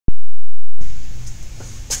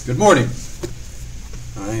Good morning.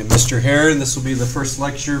 I am Mr. Heron. This will be the first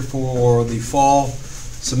lecture for the fall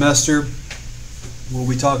semester. We'll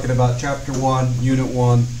be talking about Chapter 1, Unit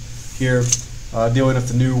 1 here, dealing with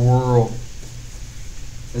the New World.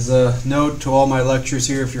 As a note to all my lectures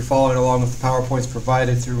here, if you're following along with the PowerPoints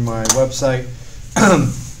provided through my website,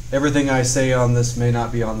 everything I say on this may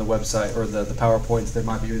not be on the website or the PowerPoints. There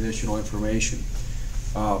might be additional information.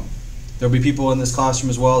 There'll be people in this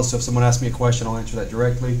classroom as well, so if someone asks me a question, I'll answer that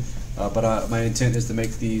directly. But my intent is to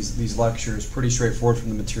make these lectures pretty straightforward from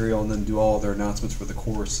the material and then do all of their announcements for the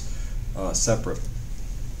course separate.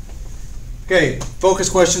 Okay,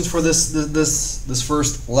 focus questions for this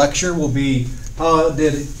first lecture will be: how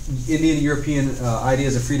did Indian and European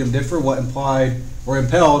ideas of freedom differ? What implied or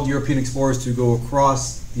impelled European explorers to go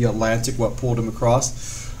across the Atlantic? What pulled them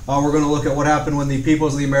across? We're going to look at what happened when the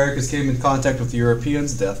peoples of the Americas came in contact with the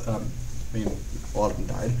Europeans. A lot of them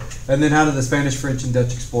died. And then how did the Spanish, French, and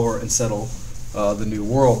Dutch explore and settle the New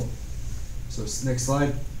World? So next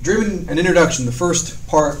slide. Dreaming an introduction, the first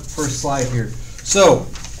slide here. So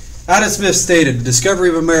Adam Smith stated, the discovery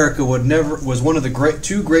of America was one of the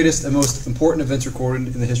two greatest and most important events recorded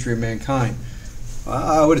in the history of mankind.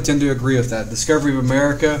 I would tend to agree with that. Discovery of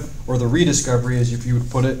America, or the rediscovery, as if you would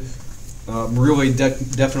put it, really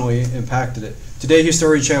definitely impacted it. Today,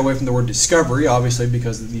 historians shy away from the word discovery, obviously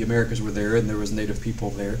because the Americas were there and there was native people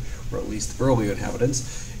there, or at least early inhabitants.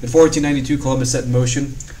 In 1492, Columbus set in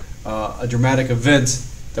motion a dramatic event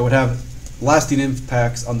that would have lasting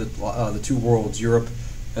impacts on the two worlds, Europe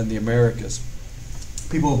and the Americas.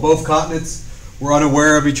 People of both continents were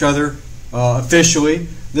unaware of each other officially.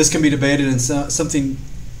 This can be debated, and something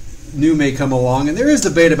new may come along. And there is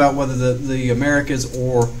debate about whether the Americas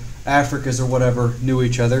or Africas or whatever knew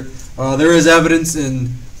each other. There is evidence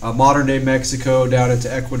in modern-day Mexico down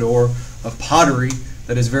into Ecuador of pottery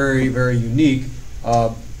that is very, very unique.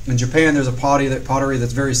 In Japan, there's a pottery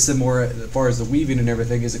that's very similar as far as the weaving and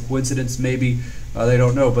everything. Is it coincidence? Maybe. They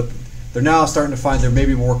don't know. But they're now starting to find there may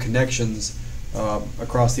be more connections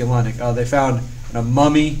across the Atlantic. They found a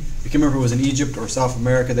mummy. I can't remember if it was in Egypt or South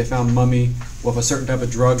America. They found mummy with a certain type of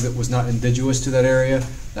drug that was not indigenous to that area,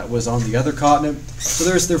 that was on the other continent. So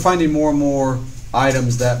they're finding more and more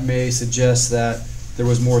items that may suggest that there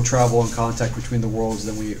was more travel and contact between the worlds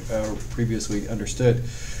than we previously understood.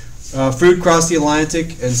 Food crossed the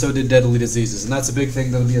Atlantic, and so did deadly diseases. And that's a big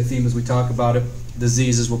thing that'll be a theme as we talk about it.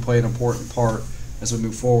 Diseases will play an important part as we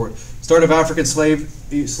move forward. Start of African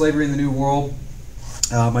slavery in the New World.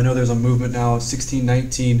 I know there's a movement now,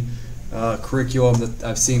 1619 curriculum that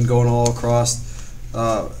I've seen going all across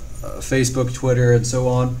Facebook, Twitter, and so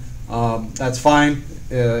on. That's fine.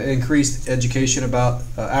 Increased education about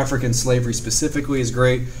African slavery specifically is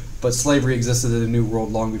great, but slavery existed in the New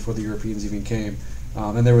World long before the Europeans even came.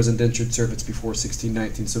 And there was indentured servants before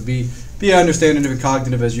 1619. So be understanding and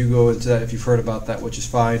cognitive as you go into that if you've heard about that, which is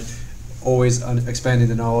fine. Always expanding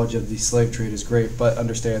the knowledge of the slave trade is great, but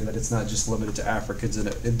understand that it's not just limited to Africans, and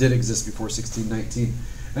it did exist before 1619.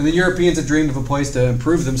 And the Europeans had dreamed of a place to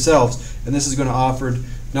improve themselves, and this is going to offer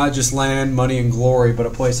not just land, money, and glory, but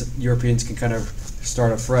a place that Europeans can kind of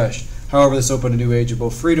start afresh. However, this opened a new age of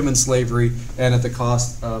both freedom and slavery, and at the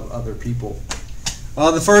cost of other people.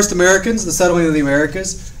 The first Americans, the settling of the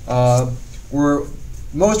Americas,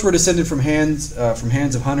 most were descended from hands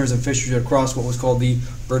of hunters and fishers who had crossed what was called the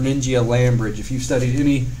Beringia Land Bridge. If you've studied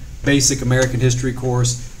any basic American history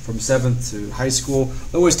course from 7th to high school,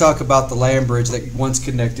 they always talk about the land bridge that once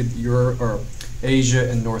connected Europe or Asia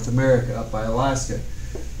and North America up by Alaska.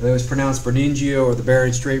 It was pronounced Beringia or the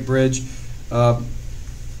Bering Strait Bridge.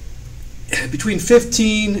 Between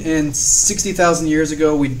 15 and 60,000 years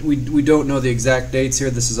ago, we don't know the exact dates here.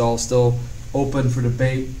 This is all still open for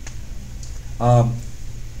debate.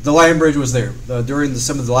 The land bridge was there. During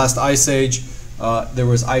some of the last ice age, there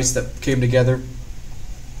was ice that came together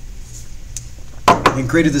and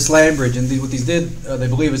created this land bridge. And what these did, they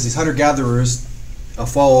believe, is these hunter-gatherers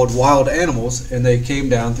followed wild animals, and they came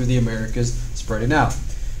down through the Americas, spreading out.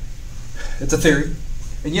 It's a theory.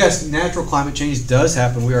 And yes, natural climate change does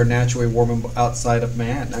happen. We are naturally warming outside of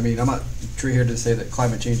man. I mean, I'm not here to say that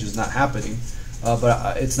climate change is not happening,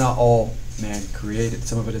 but it's not all man-created.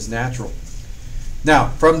 Some of it is natural. Now,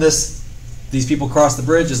 from these people crossed the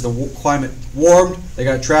bridge. As the climate warmed, they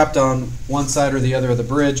got trapped on one side or the other of the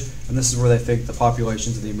bridge, and this is where they think the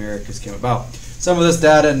populations of the Americas came about. Some of this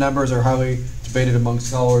data and numbers are highly debated among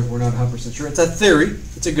scholars. We're not 100% sure. It's a theory.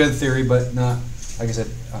 It's a good theory, but not, like I said,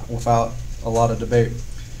 without a lot of debate.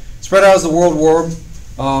 Spread out as the world warmed.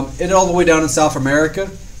 It all the way down in South America,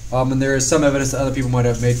 and there is some evidence that other people might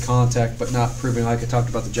have made contact, but not proving, like I talked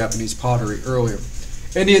about the Japanese pottery earlier.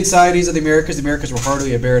 Indian societies of the Americas were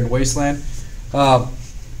hardly a barren wasteland.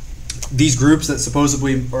 These groups that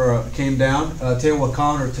supposedly came down,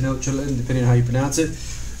 Teotihuacan or Tenochtitlan, depending on how you pronounce it,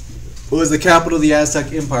 was the capital of the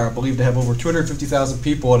Aztec Empire, believed to have over 250,000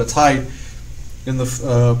 people at its height in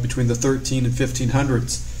the between the 13 and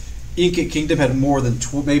 1500s. Inca Kingdom had more than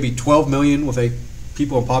maybe 12 million with a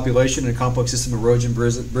people and population and a complex system of roads and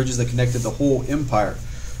bridges that connected the whole empire.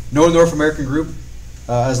 No North American group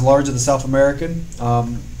as large as the South American,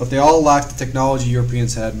 but they all lacked the technology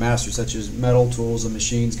Europeans had mastered, such as metal tools and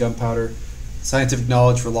machines, gunpowder, scientific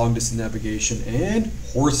knowledge for long-distance navigation, and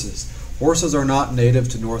horses. Horses are not native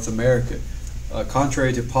to North America.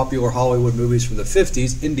 Contrary to popular Hollywood movies from the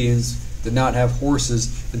 50s, Indians did not have horses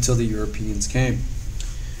until the Europeans came.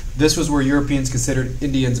 This was where Europeans considered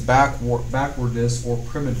Indians backwardness or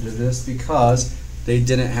primitiveness because they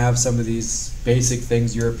didn't have some of these basic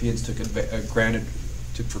things Europeans took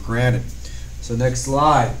for granted. So next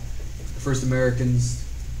slide. The first Americans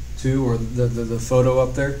too, or the photo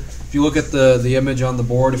up there. If you look at the image on the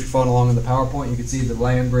board, if you're following along in the PowerPoint, you can see the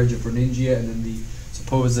land bridge of Berningia and then the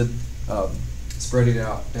supposed spreading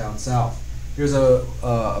out down south. Here's a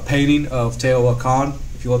painting of Teotihuacan.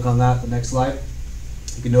 If you look on that, the next slide,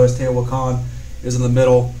 you can notice Teotihuacan is in the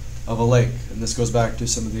middle of a lake, and this goes back to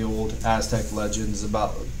some of the old Aztec legends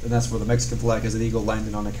about, and that's where the Mexican flag has an eagle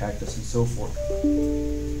landing on a cactus and so forth.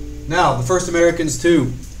 Now, the first Americans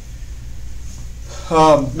too.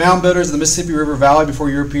 Mound builders in the Mississippi River Valley before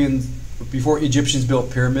Egyptians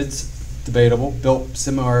built pyramids, debatable, built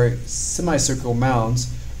semicircular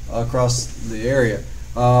mounds across the area.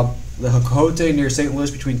 The Hakote near St.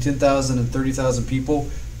 Louis, between 10,000 and 30,000 people,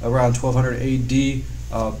 around 1200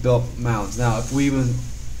 AD, built mounds. Now, if we even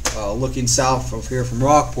looking south of here from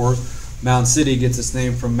Rockport, Mound City gets its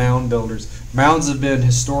name from mound builders. Mounds have been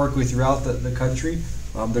historically throughout the country.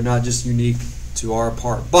 They're not just unique to our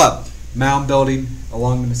part, but mound building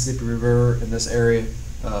along the Mississippi River in this area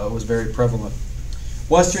was very prevalent.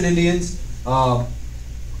 Western Indians,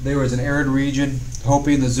 there was an arid region.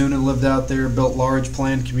 Hopi and the Zuni lived out there, built large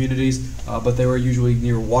planned communities, but they were usually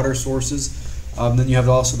near water sources. Then you have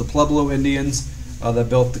also the Pueblo Indians that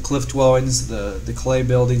built the cliff dwellings, the clay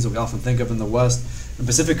buildings that we often think of in the West, and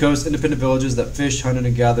Pacific Coast independent villages that fished, hunted,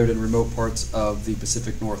 and gathered in remote parts of the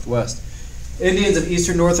Pacific Northwest. Indians of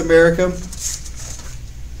eastern North America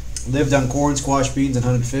lived on corn, squash, beans, and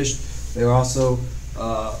hunted fish. They were also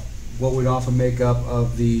what we'd often make up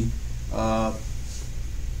of the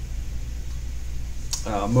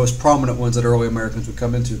most prominent ones that early Americans would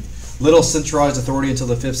come into. Little centralized authority until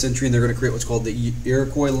the 5th century, and they're going to create what's called the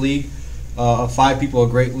Iroquois League. 5 people, a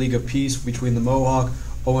great league of peace between the Mohawk,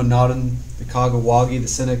 Owanadan, the Kaggawagi, the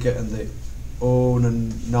Seneca, and the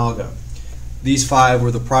Onondaga. These 5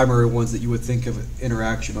 were the primary ones that you would think of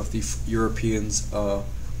interaction of the Europeans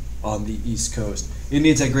on the East Coast.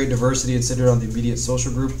 Indians had great diversity and centered on the immediate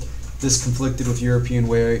social group. This conflicted with European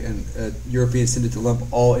way, and Europeans tended to lump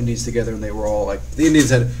all Indians together, and they were all like, the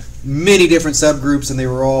Indians had many different subgroups, and they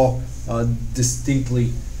were all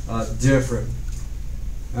distinctly different.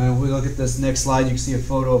 And if we look at this next slide, you can see a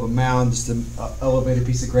photo of a mound, just an elevated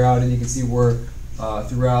piece of ground, and you can see where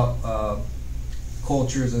throughout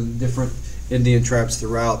cultures and different Indian tribes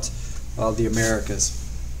throughout the Americas.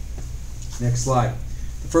 Next slide.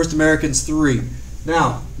 The first Americans 3.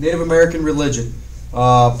 Now, Native American religion.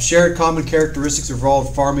 Shared common characteristics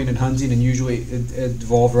involved farming and hunting, and usually it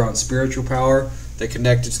evolved around spiritual power that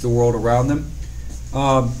connected to the world around them.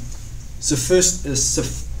 Suffused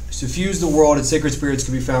the world, and sacred spirits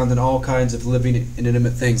can be found in all kinds of living and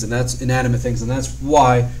inanimate things, and that's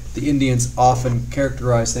why the Indians often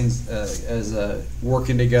characterize things as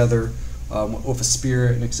working together with a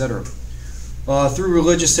spirit, and etc. Through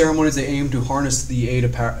religious ceremonies, they aim to harness the aid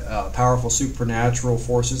of powerful supernatural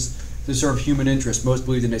forces to serve human interests. Most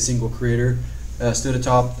believed in a single creator, stood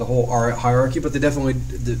atop the whole hierarchy, but they definitely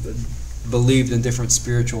believed in different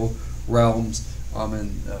spiritual realms,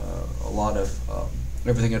 and a lot of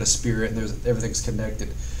everything had a spirit, and everything's connected.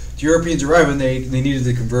 The Europeans arriving, they needed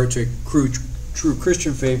to convert to a true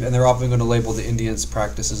Christian faith, and they're often going to label the Indians'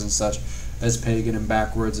 practices and such as pagan and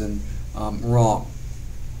backwards and wrong.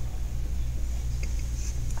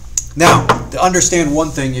 Now, to understand one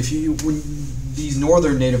thing, when these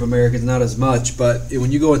northern Native Americans, not as much, but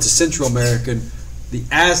when you go into Central American, the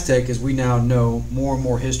Aztec, as we now know more and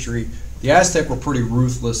more history, the Aztec were pretty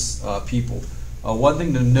ruthless people. One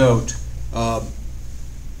thing to note, I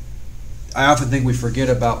often think we forget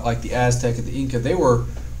about, like the Aztec and the Inca,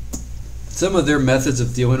 some of their methods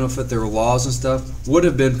of dealing with it, their laws and stuff, would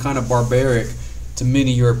have been kind of barbaric to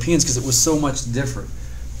many Europeans because it was so much different.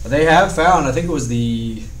 They have found, I think it was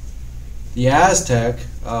the The Aztec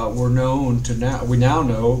were known to we now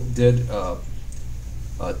know did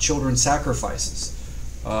children's sacrifices.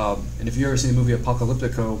 And if you ever seen the movie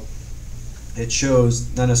Apocalyptico, it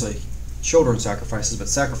shows not necessarily children's sacrifices, but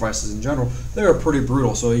sacrifices in general. They were pretty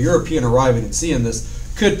brutal. So a European arriving and seeing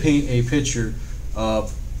this could paint a picture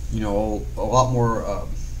of, a lot more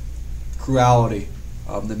cruelty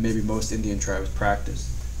than maybe most Indian tribes practice.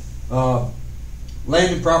 Land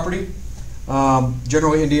and property.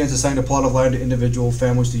 Generally, Indians assigned a plot of land to individual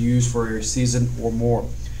families to use for a season or more.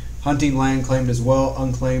 Hunting land claimed as well,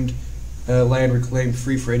 unclaimed land reclaimed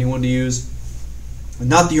free for anyone to use.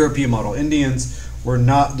 Not the European model. Indians were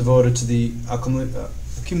not devoted to the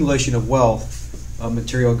accumulation of wealth,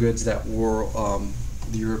 material goods that were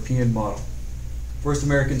the European model. First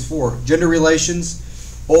Americans 4. Gender relations.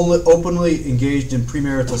 Openly engaged in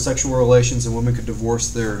premarital sexual relations, and women could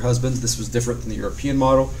divorce their husbands. This was different than the European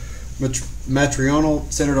model. Matrilineal,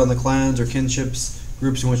 centered on the clans or kinships,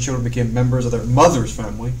 groups in which children became members of their mother's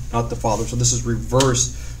family, not the father. So this is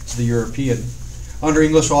reverse to the European. Under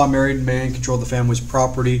English law, a married man controlled the family's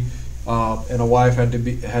property, and a wife had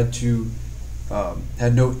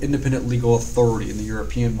no independent legal authority in the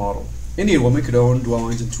European model. Indian women could own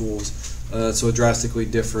dwellings and tools, so drastically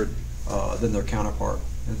different than their counterpart.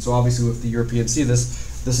 And so obviously if the Europeans see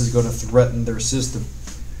this is going to threaten their system.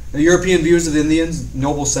 The European views of the Indians,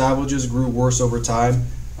 noble savages, grew worse over time.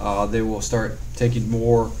 They will start taking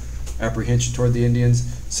more apprehension toward the Indians.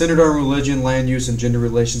 Centered on religion, land use, and gender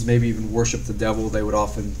relations, maybe even worship the devil, they would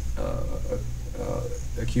often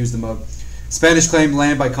accuse them of. Spanish claimed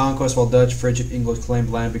land by conquest, while Dutch, French, and English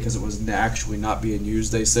claimed land because it was actually not being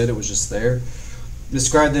used. They said it was just there.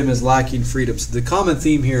 Described them as lacking freedom. So the common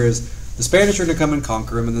theme here is the Spanish are going to come and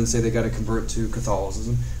conquer them and then say they got to convert to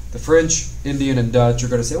Catholicism. The French, Indian, and Dutch are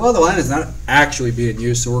going to say, well, the land is not actually being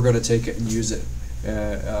used, so we're going to take it and use it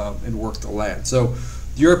and work the land. So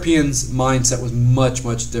the Europeans' mindset was much,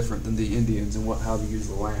 much different than the Indians and how they use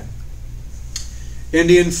the land.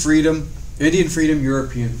 Indian freedom,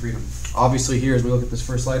 European freedom. Obviously, here as we look at this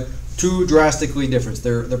first slide, two drastically different.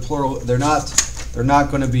 They're plural. They're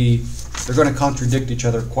going to contradict each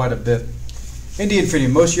other quite a bit. Indian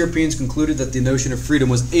freedom. Most Europeans concluded that the notion of freedom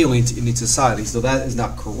was alien to Indian society, so that is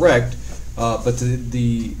not correct. But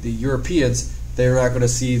the Europeans, they're not going to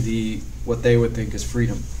see what they would think is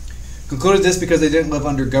freedom. Concluded this because they didn't live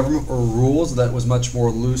under government or rules that was much more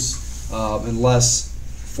loose and less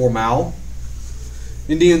formal.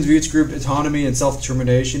 Indians viewed group autonomy and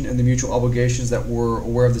self-determination and the mutual obligations that were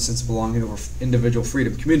aware of the sense of belonging over individual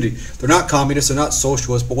freedom. Community. They're not communists, they're not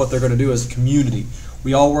socialists, but what they're going to do is community.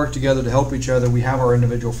 We all work together to help each other. We have our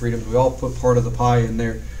individual freedoms. We all put part of the pie in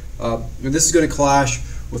there. And this is going to clash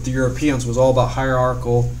with the Europeans. It was all about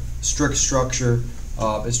hierarchical, strict structure,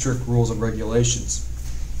 and strict rules and regulations.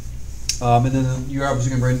 And then you're obviously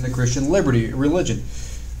going to bring in the Christian liberty, religion.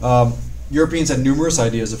 Europeans had numerous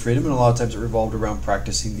ideas of freedom, and a lot of times it revolved around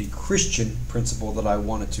practicing the Christian principle that I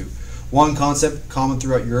wanted to. One concept common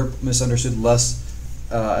throughout Europe, misunderstood less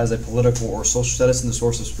as a political or social status and the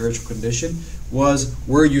source of spiritual condition, was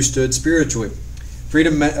where you stood spiritually.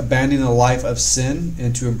 Freedom meant abandoning a life of sin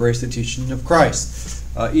and to embrace the teaching of Christ.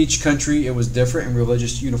 Each country, it was different, and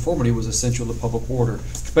religious uniformity was essential to public order,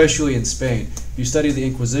 especially in Spain. If you study the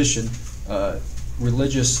Inquisition,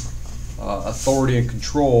 religious authority and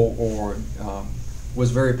control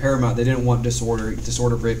was very paramount. They didn't want disorder.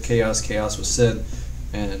 Disorder bred chaos. Chaos was sin,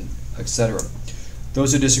 and etc.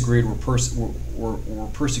 Those who disagreed were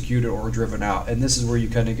persecuted or driven out. And this is where you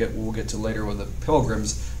kind of we'll get to later with the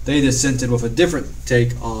Pilgrims. They dissented with a different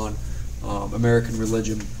take on American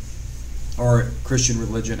religion or Christian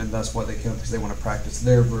religion, and that's why they came, because they want to practice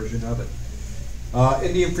their version of it.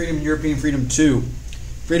 Indian freedom and European freedom too.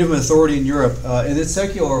 Freedom and authority in Europe. In its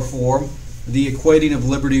secular form, the equating of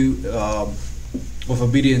liberty with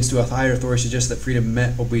obedience to a higher authority suggests that freedom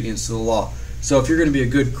meant obedience to the law. So if you're going to be a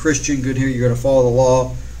good Christian, good here, you're going to follow the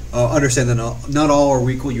law. Understand that not all are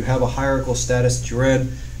equal. You have a hierarchical status that you're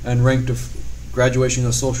in, and ranked of graduation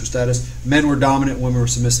of social status. Men were dominant, women were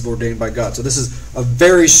submissive, ordained by God. So this is a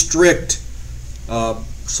very strict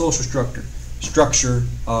social structure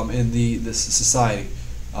in the society.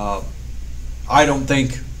 I don't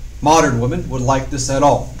think modern women would like this at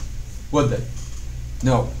all, would they?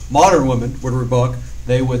 No. Modern women would rebut.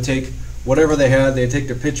 They would take whatever they had. They'd take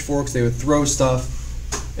their pitchforks. They would throw stuff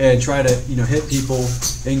and try to hit people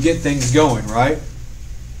and get things going, right?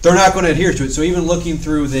 They're not going to adhere to it. So even looking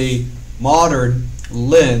through the modern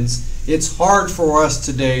lens, it's hard for us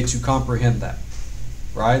today to comprehend that,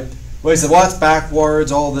 right? Well, he said, well, it's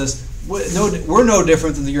backwards, all this. We're no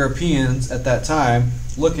different than the Europeans at that time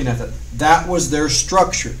looking at that. That was their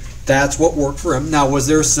structure. That's what worked for him. Now, was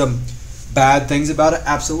there some bad things about it?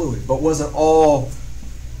 Absolutely. But was it all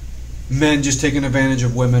men just taking advantage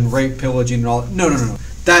of women, rape, pillaging, and all? No.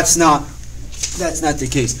 That's not the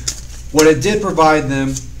case. What it did provide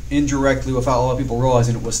them indirectly, without a lot of people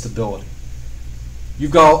realizing it, was stability.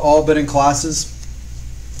 You've all been in classes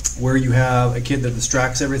where you have a kid that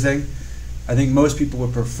distracts everything. I think most people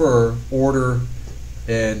would prefer order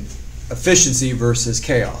and efficiency versus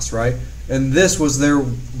chaos, right? And this was their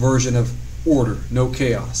version of order, no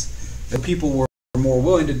chaos. And people were more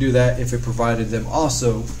willing to do that if it provided them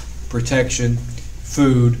also protection,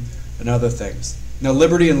 food, and other things. Now,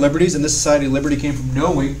 liberty and liberties, in this society, liberty came from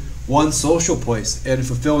knowing one's social place and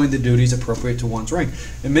fulfilling the duties appropriate to one's rank.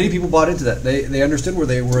 And many people bought into that. They understood where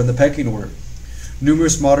they were in the pecking order.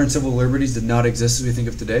 Numerous modern civil liberties did not exist as we think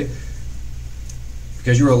of today.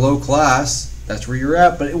 Because you were a low class, that's where you're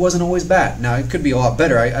at, but it wasn't always bad. Now, it could be a lot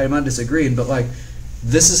better. I'm not disagreeing, but like,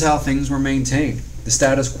 this is how things were maintained, the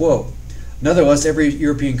status quo. Nonetheless, every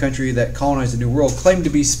European country that colonized the New World claimed to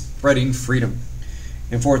be spreading freedom,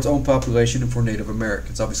 and for its own population and for Native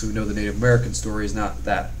Americans. Obviously, we know the Native American story is not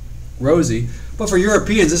that rosy, but for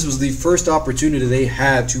Europeans, this was the first opportunity they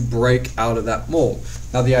had to break out of that mold.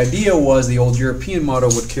 Now, the idea was the old European model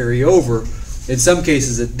would carry over. In some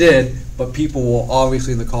cases, it did, but people will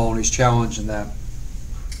obviously in the colonies challenge that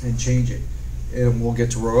and change it. And we'll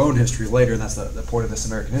get to our own history later, and that's the point of this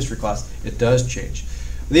American history class. It does change.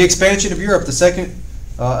 The expansion of Europe, the second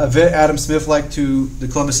event Adam Smith liked to the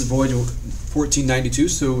Columbus's voyage of 1492,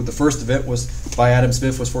 so the first event was by Adam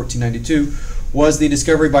Smith was 1492, was the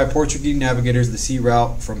discovery by Portuguese navigators of the sea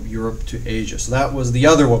route from Europe to Asia. So that was the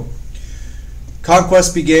other one.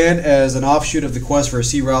 Conquest began as an offshoot of the quest for a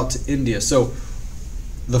sea route to India. So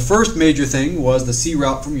the first major thing was the sea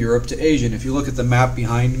route from Europe to Asia. And if you look at the map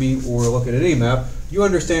behind me or look at any map, you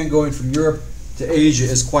understand going from Europe to Asia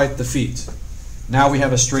is quite the feat. Now we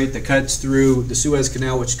have a strait that cuts through the Suez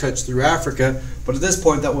Canal, which cuts through Africa, but at this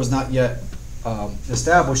point that was not yet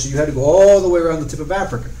established. So you had to go all the way around the tip of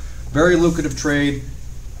Africa. Very lucrative trade.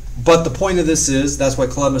 But the point of this is, that's why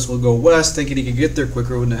Columbus will go west, thinking he could get there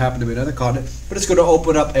quicker when it happened to be another continent. But it's going to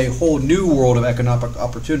open up a whole new world of economic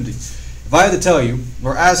opportunity. If I had to tell you,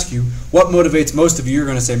 or ask you, what motivates most of you, you're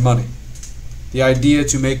going to say money. The idea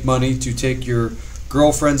to make money, to take your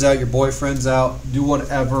girlfriends out, your boyfriends out, do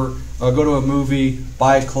whatever, go to a movie,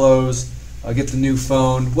 buy clothes, get the new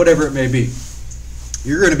phone, whatever it may be.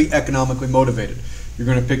 You're going to be economically motivated. You're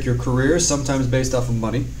going to pick your career, sometimes based off of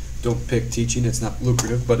money. Don't pick teaching, it's not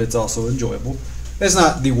lucrative, but it's also enjoyable. It's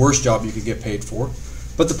not the worst job you could get paid for.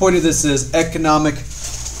 But the point of this is economic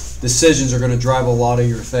decisions are going to drive a lot of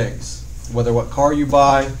your things. Whether what car you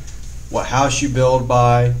buy, what house you build,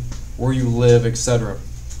 buy, where you live, etc.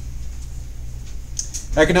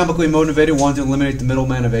 Economically motivated wanted to eliminate the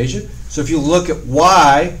middleman of Asia. So if you look at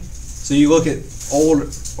why, so you look at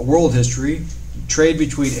old world history, trade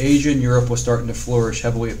between Asia and Europe was starting to flourish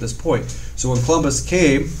heavily at this point. So when Columbus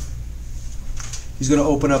came, he's going to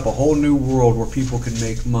open up a whole new world where people can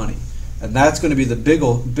make money. And that's going to be the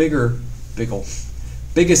biggest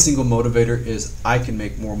single motivator is I can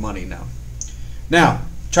make more money now. Now,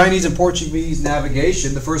 Chinese and Portuguese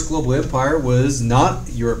navigation, the first global empire was not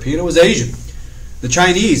European, it was Asian. The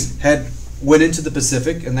Chinese had went into the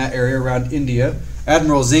Pacific in that area around India.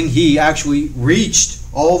 Admiral Zheng He actually reached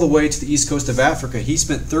all the way to the east coast of Africa. He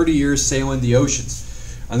spent 30 years sailing the oceans.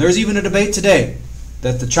 And there's even a debate today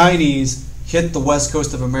that the Chinese hit the west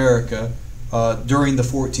coast of America during the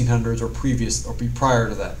 1400s or prior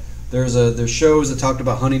to that. There's shows that talked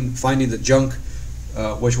about finding the junk,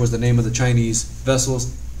 which was the name of the Chinese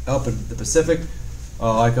vessels up in the Pacific,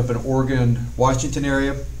 like up in Oregon, Washington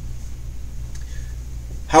area.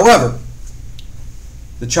 However,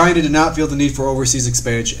 the China did not feel the need for overseas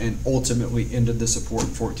expansion and ultimately ended the support in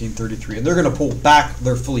 1433. And they're going to pull back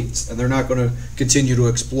their fleets and they're not going to continue to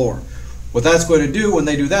explore. What that's going to do when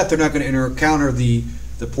they do that, they're not going to encounter the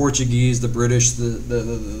Portuguese, the British,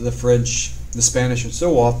 the French, the Spanish, and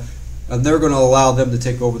so on. And they're going to allow them to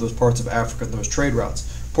take over those parts of Africa and those trade routes.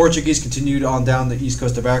 Portuguese continued on down the east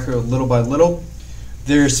coast of Africa little by little.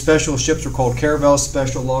 Their special ships were called caravels,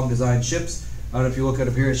 special long design ships. I don't know if you look at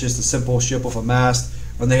it here, it's just a simple ship with a mast,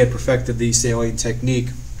 and they had perfected the sailing technique.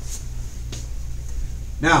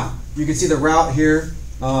 Now, you can see the route here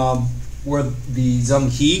where the Zheng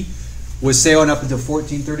He was sailing up until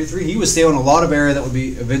 1433. He was sailing a lot of area that would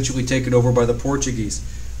be eventually taken over by the Portuguese.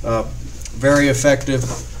 Very effective.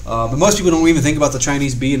 But most people don't even think about the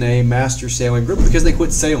Chinese being a master sailing group because they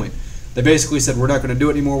quit sailing. They basically said, we're not going to do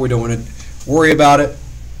it anymore. We don't want to worry about it.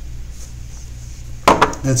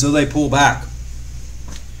 And so they pull back.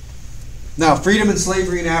 Now, freedom and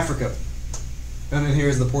slavery in Africa. And then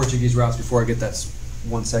here's the Portuguese routes. Before I get that,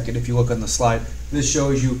 1 second. If you look on the slide, this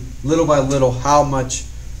shows you little by little how much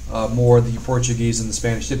more the Portuguese and the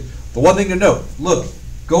Spanish did. But one thing to note, look,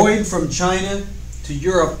 going from China to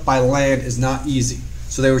Europe by land is not easy.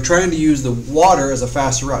 So they were trying to use the water as a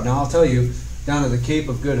faster route. Now I'll tell you, down to the Cape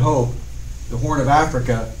of Good Hope, the Horn of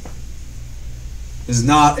Africa is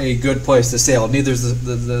not a good place to sail. Neither is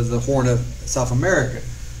the Horn of South America.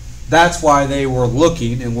 That's why they were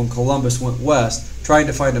looking, and when Columbus went west, trying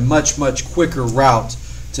to find a much, much quicker route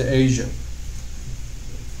to Asia.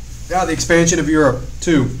 Now the expansion of Europe.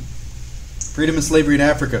 2. Freedom and slavery in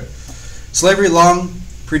Africa. Slavery long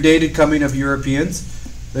predated coming of Europeans.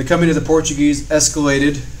 The coming of the Portuguese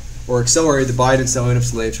escalated or accelerated the buying and selling of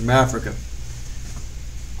slaves from Africa.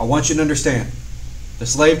 I want you to understand, the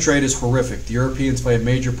slave trade is horrific. The Europeans play a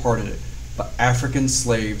major part in it. But African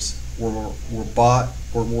slaves were bought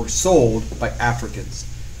or were sold by Africans.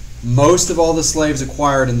 Most of all the slaves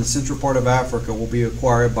acquired in the central part of Africa will be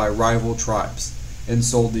acquired by rival tribes and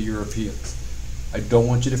sold to Europeans. I don't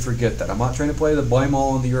want you to forget that. I'm not trying to play the blame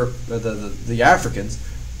all on the Africans,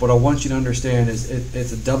 but I want you to understand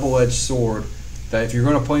it's a double-edged sword that if you're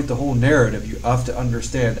going to paint the whole narrative, you have to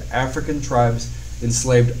understand African tribes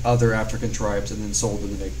enslaved other African tribes and then sold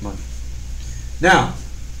them to make money. Now,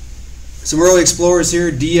 some early explorers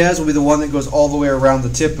here. Diaz will be the one that goes all the way around the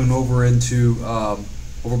tip and over into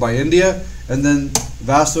over by India, and then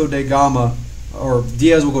Vasco da Gama, or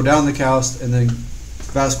Diaz will go down the coast, and then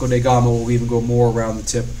Vasco da Gama will even go more around the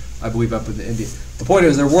tip, I believe, up into India. The point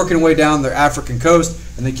is they're working their way down their African coast,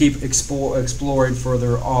 and they keep exploring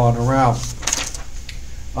further on around.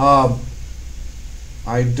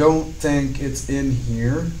 I don't think it's in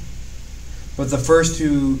here, but the first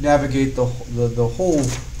to navigate the whole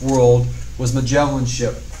world was Magellan's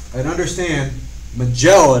ship. And understand,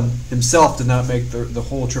 Magellan himself did not make the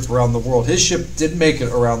whole trip around the world. His ship did make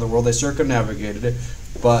it around the world. They circumnavigated it,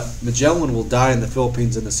 but Magellan will die in the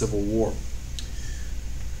Philippines in the Civil War.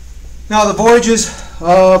 Now, the voyages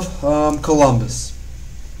of Columbus.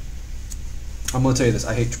 I'm going to tell you this.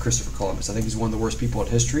 I hate Christopher Columbus. I think he's one of the worst people in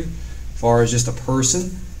history. As far as just a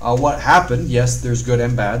person, what happened, yes, there's good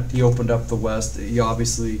and bad. He opened up the West. He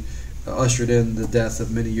obviously ushered in the death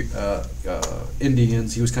of many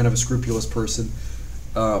Indians. He was kind of a scrupulous person.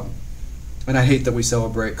 And I hate that we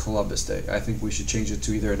celebrate Columbus Day. I think we should change it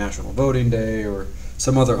to either a national voting day or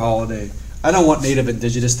some other holiday. I don't want Native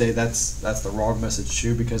Indigenous Day. That's the wrong message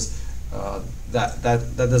too, because that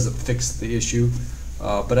doesn't fix the issue.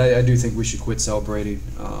 But I do think we should quit celebrating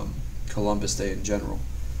Columbus Day in general.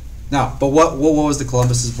 Now, but what was the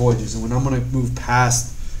Columbus's voyages? And when I'm going to move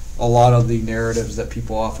past a lot of the narratives that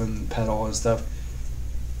people often peddle and stuff,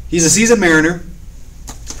 he's a seasoned mariner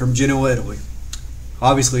from Genoa, Italy.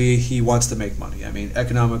 Obviously, he wants to make money. I mean,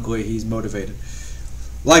 economically, he's motivated.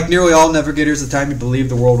 Like nearly all navigators at the time, he believed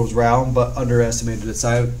the world was round, but underestimated its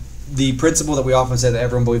size. The principle that we often say that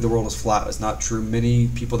everyone believed the world was flat is not true. Many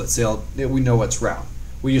people that sailed, we know it's round.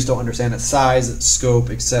 We just don't understand its size, its scope,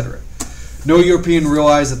 etc. No European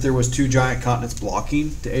realized that there was 2 giant continents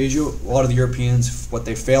blocking to Asia. A lot of the Europeans, what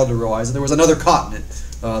they failed to realize, that there was another continent,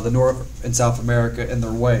 the North and South America, in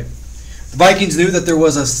their way. The Vikings knew that there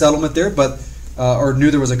was a settlement there, or knew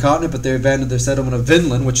there was a continent, but they abandoned their settlement of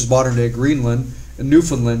Vinland, which is modern-day Greenland, and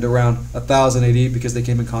Newfoundland around 1000 AD because they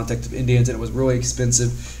came in contact with Indians and it was really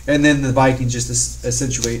expensive. And then the Vikings just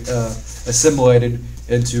assimilated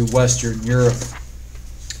into Western Europe.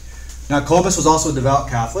 Now, Columbus was also a devout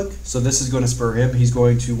Catholic, so this is going to spur him. He's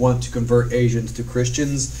going to want to convert Asians to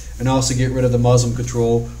Christians and also get rid of the Muslim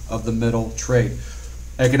control of the middle trade.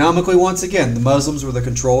 Economically, once again, the Muslims were the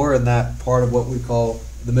controller in that part of what we call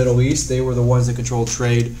the Middle East. They were the ones that controlled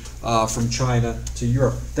trade from China to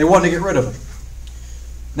Europe. They wanted to get rid of them.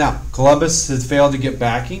 Now, Columbus had failed to get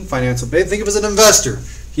backing, financial bait. Think of him as an investor.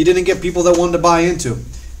 He didn't get people that wanted to buy into him.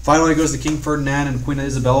 Finally, it goes to King Ferdinand and Queen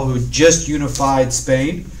Isabella, who had just unified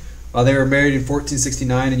Spain. They were married in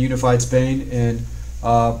 1469 and unified Spain. And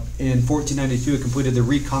in 1492, it completed the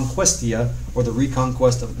Reconquista, or the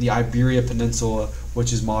reconquest of the Iberia Peninsula,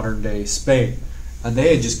 which is modern-day Spain. And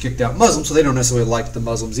they had just kicked out Muslims, so they don't necessarily like the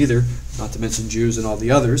Muslims either, not to mention Jews and all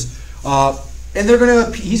the others. And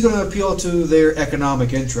he's going to appeal to their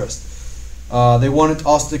economic interest. They wanted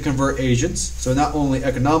also to convert Asians, so not only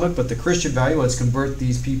economic, but the Christian value. Let's convert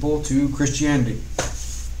these people to Christianity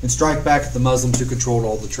and strike back at the Muslims who controlled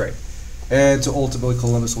all the trade. And so ultimately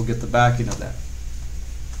Columbus will get the backing of that.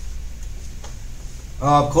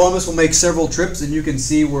 Columbus will make several trips, and you can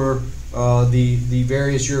see where the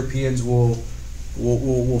various Europeans will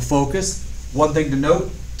focus. One thing to note,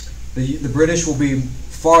 the British will be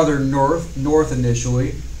farther north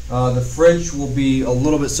initially. The French will be a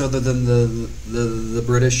little bit further than the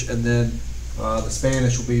British, and then the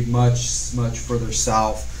Spanish will be much further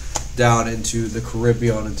south, down into the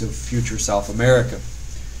Caribbean, into future South America.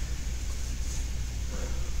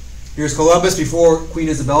 Here's Columbus before Queen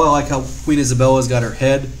Isabella. I like how Queen Isabella's got her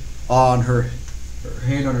head on her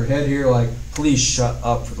hand on her head here, like, please shut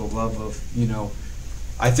up for the love of, you know.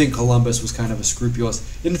 I think Columbus was kind of a scrupulous.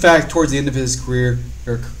 In fact, towards the end of his career,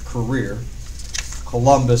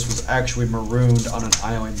 Columbus was actually marooned on an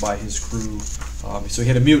island by his crew. So he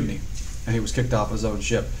had a mutiny, and he was kicked off his own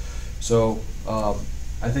ship. So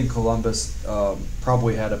I think Columbus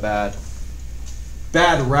probably had a bad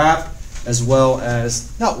rap, as well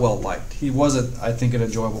as not well liked. He wasn't, I think, an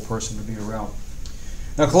enjoyable person to be around.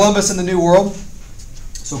 Now, Columbus in the New World.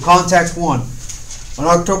 So contact 1. On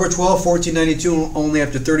October 12, 1492, only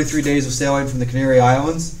after 33 days of sailing from the Canary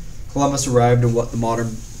Islands, Columbus arrived in what the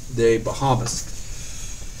modern-day Bahamas.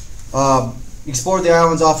 He explored the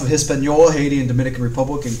islands off of Hispaniola, Haiti, and Dominican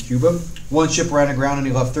Republic, and Cuba. One ship ran aground, and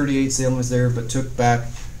he left 38 sailors there, but took back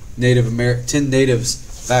 10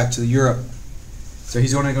 natives back to Europe. So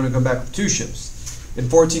he's only going to come back with 2 ships. In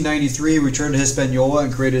 1493, he returned to Hispaniola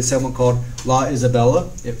and created a settlement called La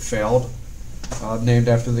Isabela. It failed, named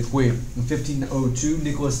after the queen. In 1502,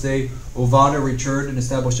 Nicolas de Ovanda returned and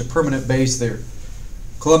established a permanent base there.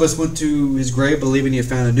 Columbus went to his grave believing he had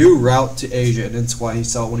found a new route to Asia, and that's why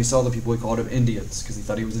when he saw the people, he called them Indians, because he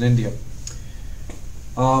thought he was in India.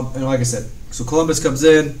 And like I said, so Columbus comes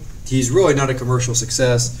in. He's really not a commercial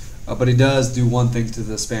success, but he does do one thing to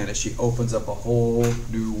the Spanish. He opens up a whole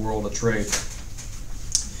new world of trade.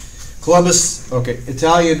 Columbus,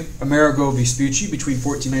 Italian Amerigo Vespucci between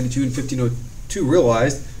 1492 and 1502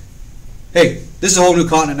 realized, hey, this is a whole new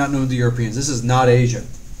continent not known to Europeans. This is not Asia.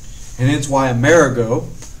 And hence why Amerigo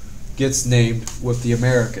gets named with the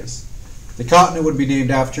Americas. The continent would be named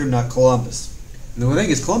after him, not Columbus. And the thing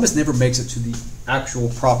is, Columbus never makes it to the actual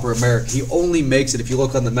proper America. He only makes it, if you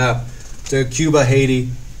look on the map, to Cuba, Haiti,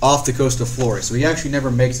 off the coast of Florida. So he actually never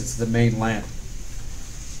makes it to the main land.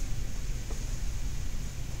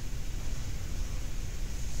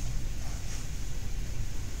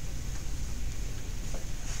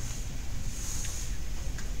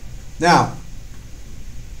 Now,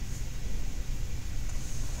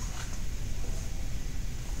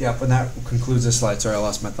 yep, and that concludes this slide. Sorry, I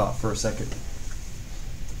lost my thought for a second.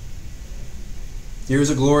 Here's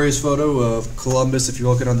a glorious photo of Columbus, if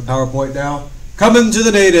you're looking on the PowerPoint now. Coming to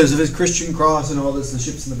the natives of his Christian cross and all this, the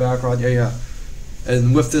ships in the background, yeah.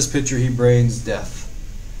 And with this picture, he brings death.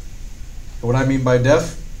 And what I mean by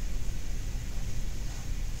death?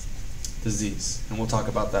 Disease. And we'll talk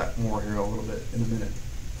about that more here a little bit in a minute.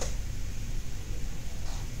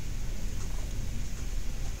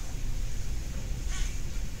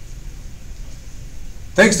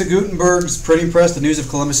 Thanks to Gutenberg's printing press, the news of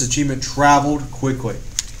Columbus' achievement traveled quickly.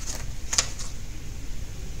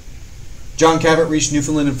 John Cabot reached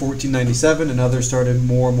Newfoundland in 1497, and others started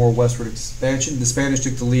more and more westward expansion. The Spanish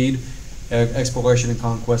took the lead, exploration and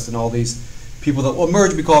conquest, and all these people that will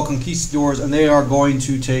emerge will be called conquistadors, and they are going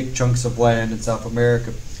to take chunks of land in South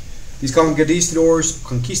America. These conquistadors,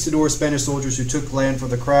 Spanish soldiers who took land for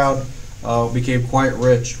the crowd, became quite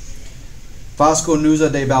rich. Vasco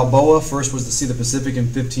Nuza de Balboa first was to see the Pacific in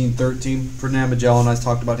 1513. Ferdinand Magellan, I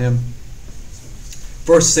talked about him.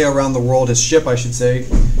 First to sail around the world, his ship, I should say.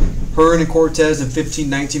 Hearn and Cortez in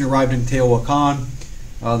 1519 arrived in Teotihuacan,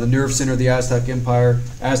 the nerve center of the Aztec Empire.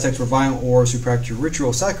 Aztecs were violent warriors who practiced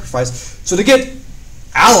ritual sacrifice. So to get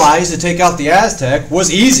allies to take out the Aztec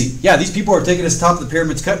was easy. Yeah, these people are taking us to the top of the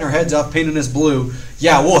pyramids, cutting our heads off, painting us blue.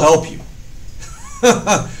 Yeah, we'll help you.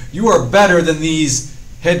 You are better than these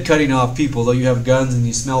head cutting off people, though you have guns and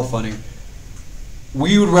you smell funny.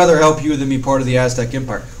 We would rather help you than be part of the Aztec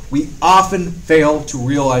Empire. We often fail to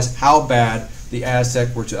realize how bad the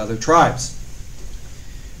Aztec were to other tribes.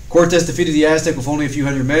 Cortez defeated the Aztec with only a few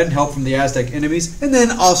hundred men, help from the Aztec enemies, and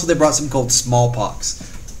then also they brought something called smallpox,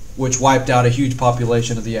 which wiped out a huge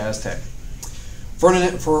population of the Aztec.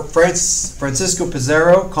 Francisco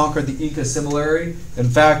Pizarro conquered the Inca similarly. In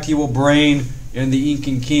fact, he will brain in the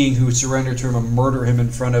Incan king who surrendered to him and murder him in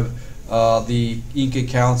front of the Inca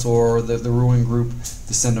council or the ruling group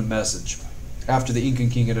to send a message. After the Incan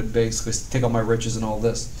king had basically take all my riches and all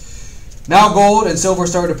this. Now gold and silver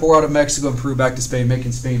started to pour out of Mexico and Peru back to Spain,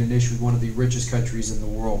 making Spain initially one of the richest countries in the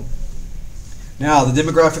world. Now, the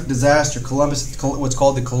demographic disaster, Columbus, what's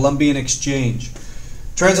called the Columbian Exchange.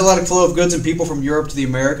 Transatlantic flow of goods and people from Europe to the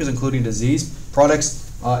Americas, including disease. Products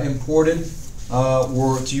imported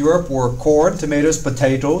to Europe were corn, tomatoes,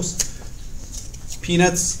 potatoes,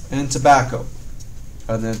 peanuts, and tobacco.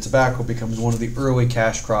 and then tobacco becomes one of the early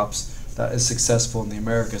cash crops that is successful in the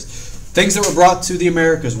Americas. Things that were brought to the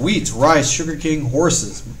Americas: wheat, rice, sugarcane,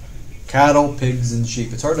 horses, cattle, pigs, and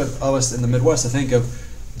sheep. It's hard of us in the Midwest to think of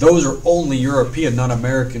those are only European, not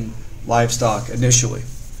American livestock initially.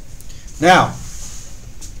 Now,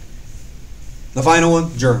 the final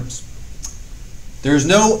one, germs. There's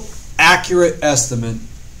no accurate estimate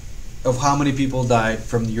of how many people died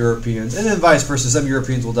from the Europeans, and then vice versa. Some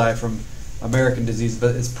Europeans will die from American disease,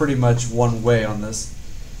 but it's pretty much one way on this.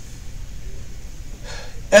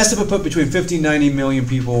 Estimate put between 50 and 90 million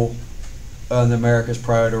people in the Americas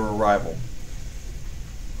prior to arrival.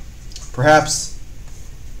 Perhaps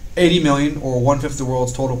 80 million, or 1/5 of the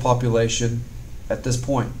world's total population at this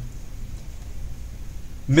point.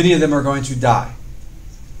 Many of them are going to die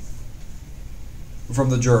from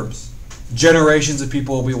the germs. Generations of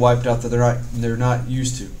people will be wiped out that they're not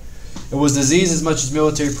used to. It was disease as much as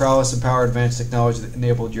military prowess and power advanced technology that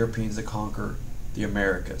enabled Europeans to conquer the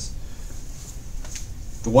Americas.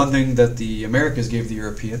 The one thing that the Americas gave the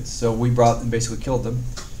Europeans, so we brought and basically killed them.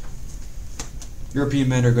 European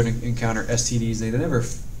men are going to encounter STDs they never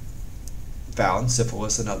found,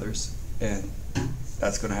 syphilis and others, and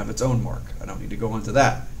that's going to have its own mark. I don't need to go into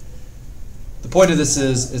that. The point of this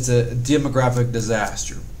is it's a demographic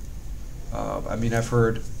disaster. I mean, I've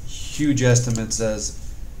heard huge estimates as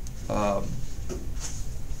out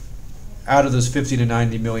of those 50 to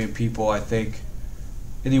 90 million people, I think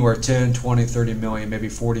anywhere 10, 20, 30 million, maybe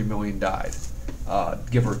 40 million died,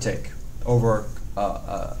 give or take, over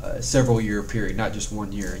a several year period, not just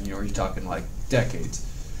 1 year. You know, you're talking like decades.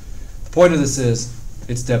 The point of this is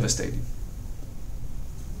it's devastating.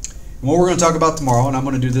 And what we're going to talk about tomorrow, and I'm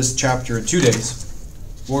going to do this chapter in 2 days,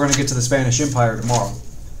 we're going to get to the Spanish Empire tomorrow.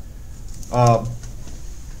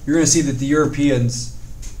 You're going to see that the Europeans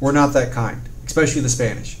were not that kind, especially the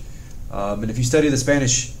Spanish. And if you study the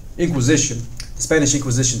Spanish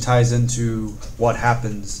Inquisition ties into what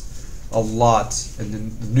happens a lot in the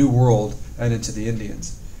New World and into the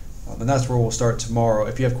Indians. And that's where we'll start tomorrow.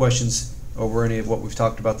 If you have questions over any of what we've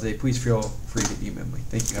talked about today, please feel free to email me.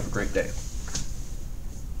 Thank you. Have a great day.